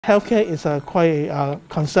Healthcare is quite a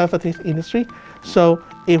conservative industry, so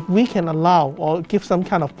if we can allow or give some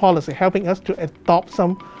kind of policy helping us to adopt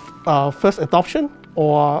some first adoption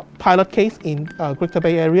or pilot case in Greater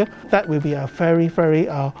Bay Area, that will be a very, very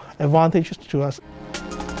advantageous to us.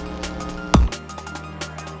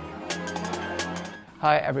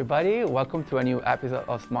 Hi everybody, welcome to a new episode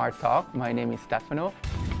of Smart Talk. My name is Stefano.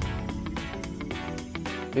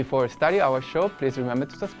 Before starting our show, please remember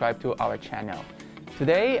to subscribe to our channel.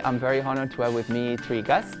 Today, I'm very honored to have with me three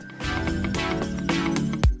guests.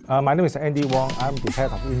 My name is Andy Wong. I'm the Head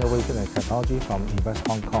of Innovation and Technology from Invest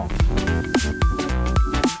Hong Kong.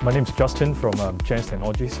 My name is Justin from Gense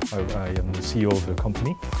Technologies. I am the CEO of the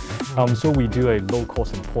company. So we do a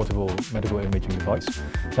low-cost and portable medical imaging device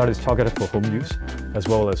that is targeted for home use as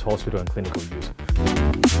well as hospital and clinical use.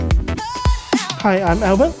 Hi, I'm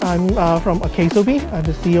Albert. I'm from Acesobee. I'm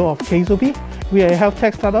the CEO of Acesobee. We are a health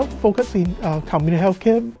tech startup focused in community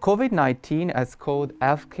healthcare. COVID-19 has called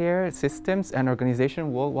healthcare systems and organizations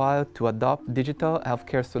worldwide to adopt digital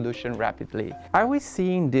healthcare solutions rapidly. Are we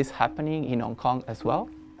seeing this happening in Hong Kong as well?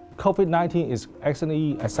 COVID-19 is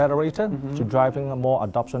actually accelerated to driving more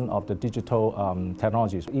adoption of the digital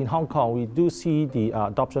technologies. In Hong Kong, we do see the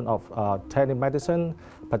adoption of telemedicine,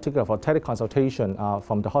 particularly for teleconsultation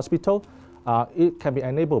from the hospital. It can be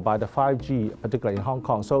enabled by the 5G, particularly in Hong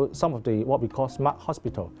Kong. So some of the what we call smart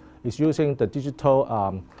hospital is using the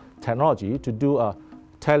digital technology to do a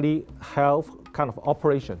telehealth kind of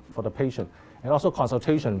operation for the patient, and also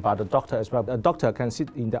consultation by the doctor as well. The doctor can sit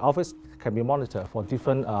in the office, can be monitored for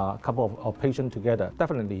different couple of patients together.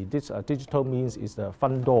 Definitely, this digital means is the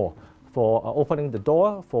front door for opening the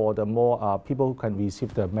door for the more people who can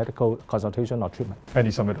receive the medical consultation or treatment. And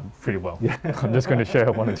you summed it up pretty well. Yeah. I'm just going to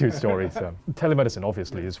share one or two stories. Telemedicine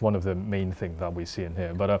obviously is one of the main things that we see in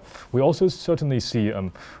here, but we also certainly see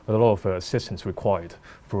a lot of assistance required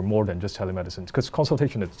for more than just telemedicine, because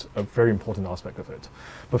consultation is a very important aspect of it.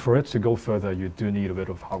 But for it to go further, you do need a bit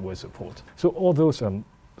of hardware support. So all those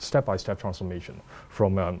step-by-step transformation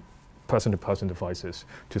from person-to-person devices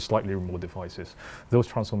to slightly remote devices. Those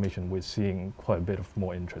transformations, we're seeing quite a bit of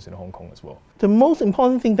more interest in Hong Kong as well. The most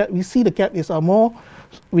important thing that we see the gap is a more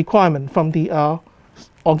requirement from the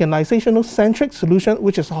organizational-centric solution,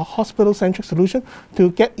 which is a hospital-centric solution,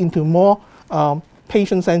 to get into more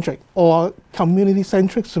patient-centric or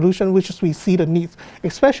community-centric solution, which is we see the needs.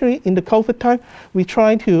 Especially in the COVID time, we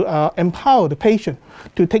try to empower the patient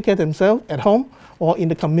to take care of themselves at home or in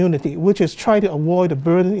the community, which is try to avoid the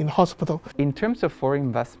burden in hospital. In terms of foreign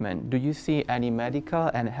investment, do you see any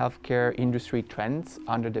medical and healthcare industry trends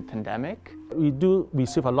under the pandemic? We do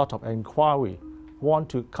receive a lot of inquiry, want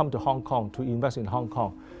to come to Hong Kong to invest in Hong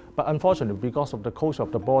Kong. But unfortunately, because of the closure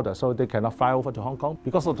of the border, so they cannot fly over to Hong Kong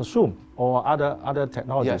because of the Zoom or other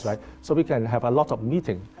technologies, yes. Right? So we can have a lot of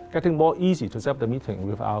meeting, getting more easy to set up the meeting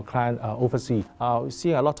with our client overseas. We're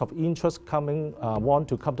seeing a lot of interest coming, want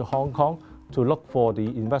to come to Hong Kong to look for the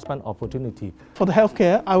investment opportunity. For the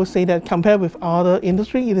healthcare, I would say that compared with other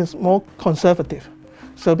industry, it is more conservative.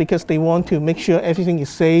 So because they want to make sure everything is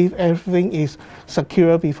safe, everything is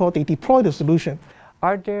secure before they deploy the solution.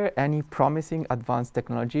 Are there any promising advanced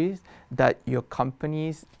technologies that your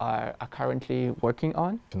companies are currently working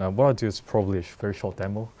on? Now, what I'll do is probably a very short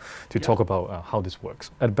demo to talk about how this works.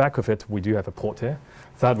 At the back of it, we do have a port here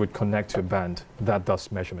that would connect to a band that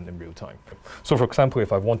does measurement in real time. So for example,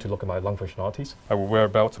 if I want to look at my lung functionalities, I will wear a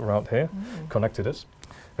belt around here, connect to this,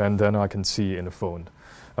 and then I can see in the phone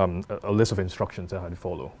a list of instructions that I have to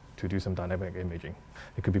follow to do some dynamic imaging.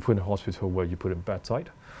 It could be put in a hospital where you put in bedside,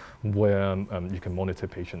 where you can monitor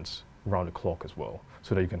patients around the clock as well,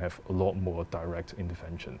 so that you can have a lot more direct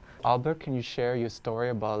intervention. Albert, can you share your story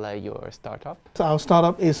about your startup? So our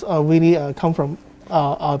startup is really come from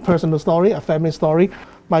a personal story, a family story.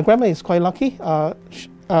 My grandma is quite lucky.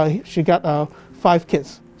 She got 5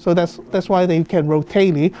 kids. So that's why they can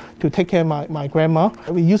rotate to take care of my grandma.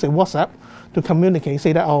 We use a WhatsApp to communicate,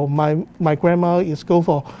 say that, oh, my grandma is go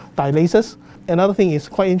for dialysis. Another thing is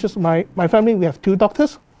quite interesting. My family, we have 2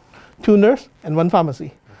 doctors, 2 nurses, and 1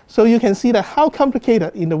 pharmacy. So you can see that how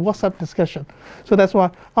complicated in the WhatsApp discussion. So that's why,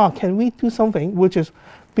 can we do something which is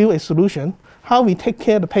build a solution, how we take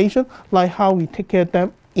care of the patient, like how we take care of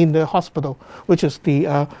them in the hospital, which is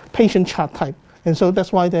the patient chart type. And so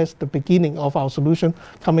that's why that's the beginning of our solution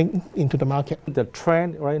coming into the market. The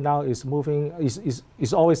trend right now is moving,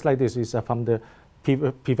 is always like this, is from the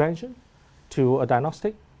prevention to a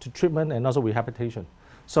diagnostic, to treatment, and also rehabilitation.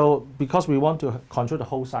 So because we want to control the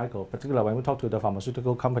whole cycle, particularly when we talk to the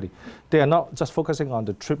pharmaceutical company, they are not just focusing on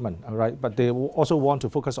the treatment, right? But they also want to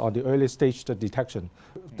focus on the early stage detection.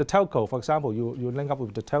 The telco, for example, you link up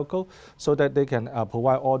with the telco so that they can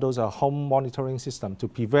provide all those home monitoring systems to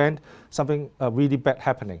prevent something really bad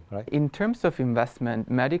happening, right? In terms of investment,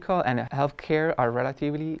 medical and healthcare are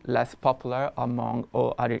relatively less popular among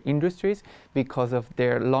all other industries because of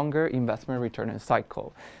their longer investment return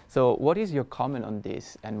cycle. So what is your comment on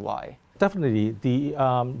this and why? Definitely, the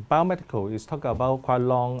biomedical is talking about quite a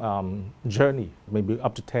long journey, maybe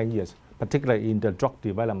up to 10 years, particularly in the drug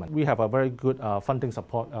development. We have a very good funding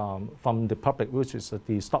support from the public, which is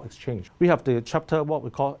the stock exchange. We have the chapter, what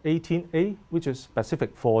we call 18A, which is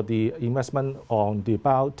specific for the investment on the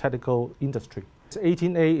biotechnical industry.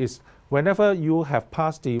 18A is whenever you have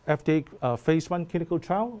passed the FDA phase 1 clinical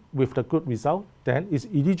trial with the good result, then it's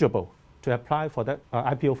eligible to apply for that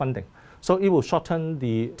IPO funding. So it will shorten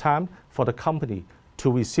the time for the company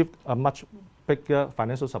to receive a much bigger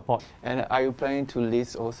financial support. And are you planning to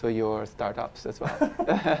list also your startups as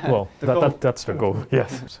well? Well, that's the goal,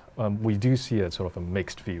 yes. We do see a sort of a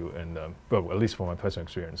mixed view, and well, at least from my personal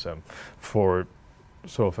experience, for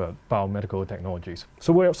sort of biomedical technologies.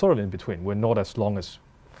 So we're sort of in between. We're not as long as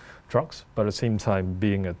drugs, but at the same time,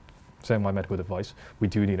 being a semi-medical device, we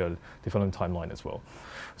do need a development timeline as well.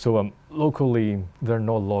 So locally, there are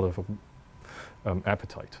not a lot of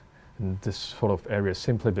appetite in this sort of area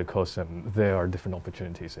simply because there are different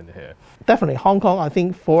opportunities in here. Definitely, Hong Kong, I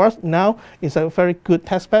think for us now is a very good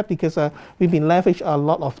test bed because we've been leveraged a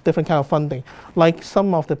lot of different kind of funding. Like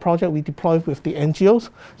some of the project we deploy with the NGOs,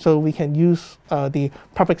 so we can use the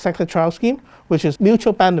public sector trial scheme, which is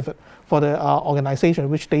mutual benefit for the organization,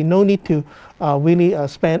 which they no need to really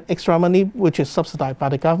spend extra money, which is subsidized by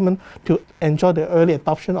the government to enjoy the early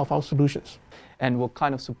adoption of our solutions. And what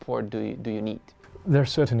kind of support do you need? There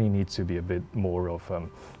certainly needs to be a bit more of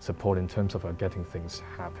support in terms of getting things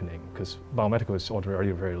happening, because biomedical is already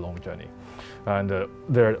a very long journey. And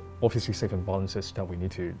there are obviously safe and balances that we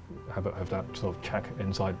need to have that sort of check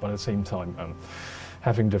inside, but at the same time,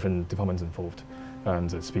 having different departments involved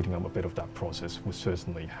and speeding up a bit of that process would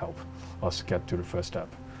certainly help us get to the first step.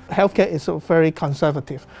 Healthcare is very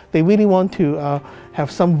conservative. They really want to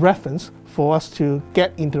have some reference for us to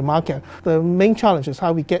get into the market. The main challenge is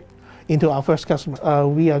how we get into our first customer.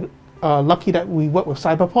 We are lucky that we work with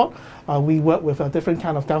Cyberport. We work with a different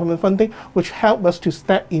kind of government funding, which help us to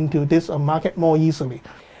step into this market more easily.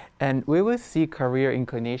 And we will see career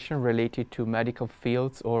inclination related to medical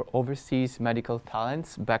fields or overseas medical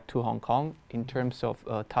talents back to Hong Kong in terms of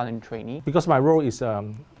talent training. Because my role is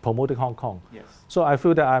promoting Hong Kong. Yes. So I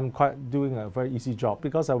feel that I'm doing a very easy job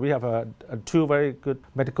because we have two very good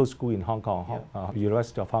medical schools in Hong Kong, yeah.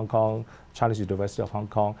 University of Hong Kong, Chinese University of Hong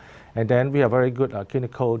Kong. And then we have very good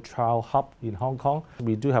clinical trial hub in Hong Kong.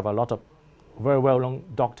 We do have a lot of very well-known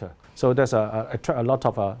doctors. So there's a lot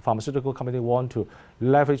of pharmaceutical companies want to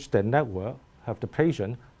leverage their network, have the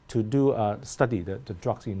patient to do study the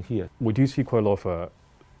drugs in here. We do see quite a lot of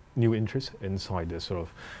new interest inside this sort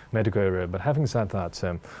of medical area, but having said that,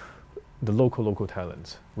 the local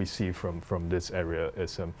talents we see from this area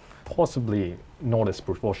is possibly not as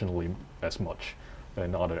proportionally as much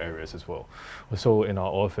in other areas as well. So in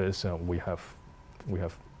our office, we have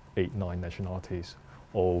 8-9 nationalities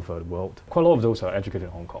all over the world. Quite a lot of those are educated in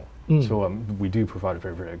Hong Kong. So we do provide a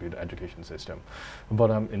very, very good education system. But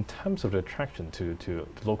in terms of the attraction to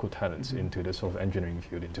local talents into this sort of engineering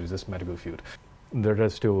field, into this medical field, there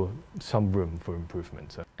is still some room for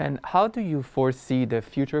improvement. And how do you foresee the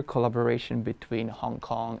future collaboration between Hong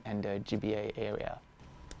Kong and the GBA area?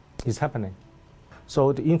 It's happening.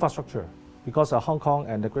 So the infrastructure, because Hong Kong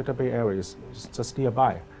and the Greater Bay Area is just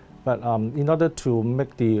nearby. But in order to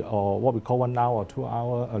make the what we call 1 hour or 2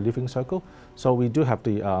 hour living circle, so we do have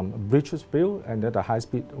the bridges built and then the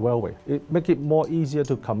high-speed railway. It makes it more easier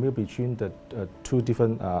to commute between the two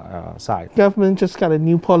different sides. Government just got a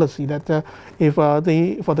new policy that if for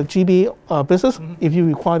the GB business, if you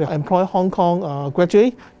require to employ Hong Kong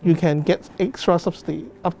graduate, you can get extra subsidy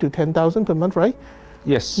up to 10,000 per month, right?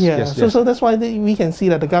 Yes. Yeah. Yes, so, yes. so that's why we can see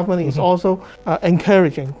that the government is also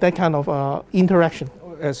encouraging that kind of interaction.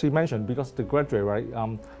 As you mentioned, because the graduate,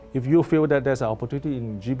 right, if you feel that there's an opportunity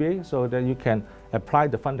in GBA, so then you can apply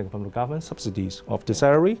the funding from the government, subsidies of the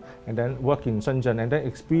salary, and then work in Shenzhen, and then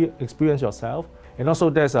experience yourself. And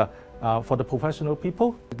also there's for the professional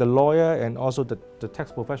people, the lawyer and also the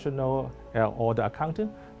tax professional or the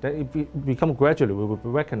accountant, then if you become graduate, we will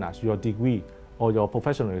recognize your degree or your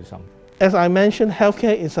professionalism. As I mentioned,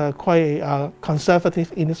 healthcare is quite a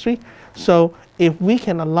conservative industry. So if we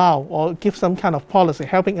can allow or give some kind of policy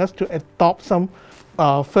helping us to adopt some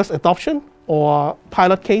first adoption or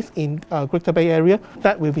pilot case in Greater Bay Area,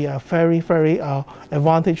 that will be a very, very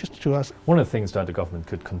advantageous to us. One of the things that the government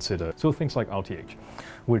could consider, so things like RTH.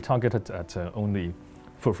 we're targeted at only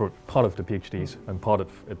for part of the PhDs and part of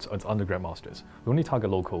its undergrad masters. We only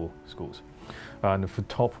target local schools. And for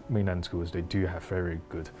top mainland schools, they do have very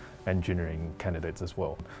good engineering candidates as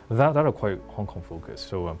well. That are quite Hong Kong focused.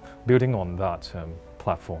 So building on that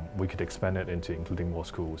platform, we could expand it into including more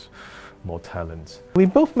schools, more talents. We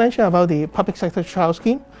both mentioned about the public sector child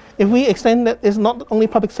scheme. If we extend that, it's not only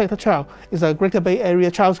public sector child, it's a Greater Bay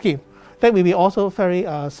Area child scheme. That will be also very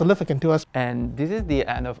significant to us. And this is the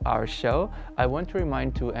end of our show. I want to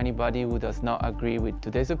remind to anybody who does not agree with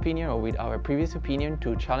today's opinion or with our previous opinion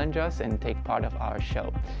to challenge us and take part of our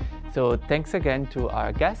show. So thanks again to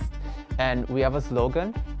our guest. And we have a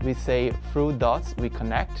slogan. We say, through dots, we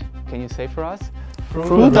connect. Can you say for us?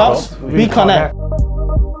 Through dots, we connect.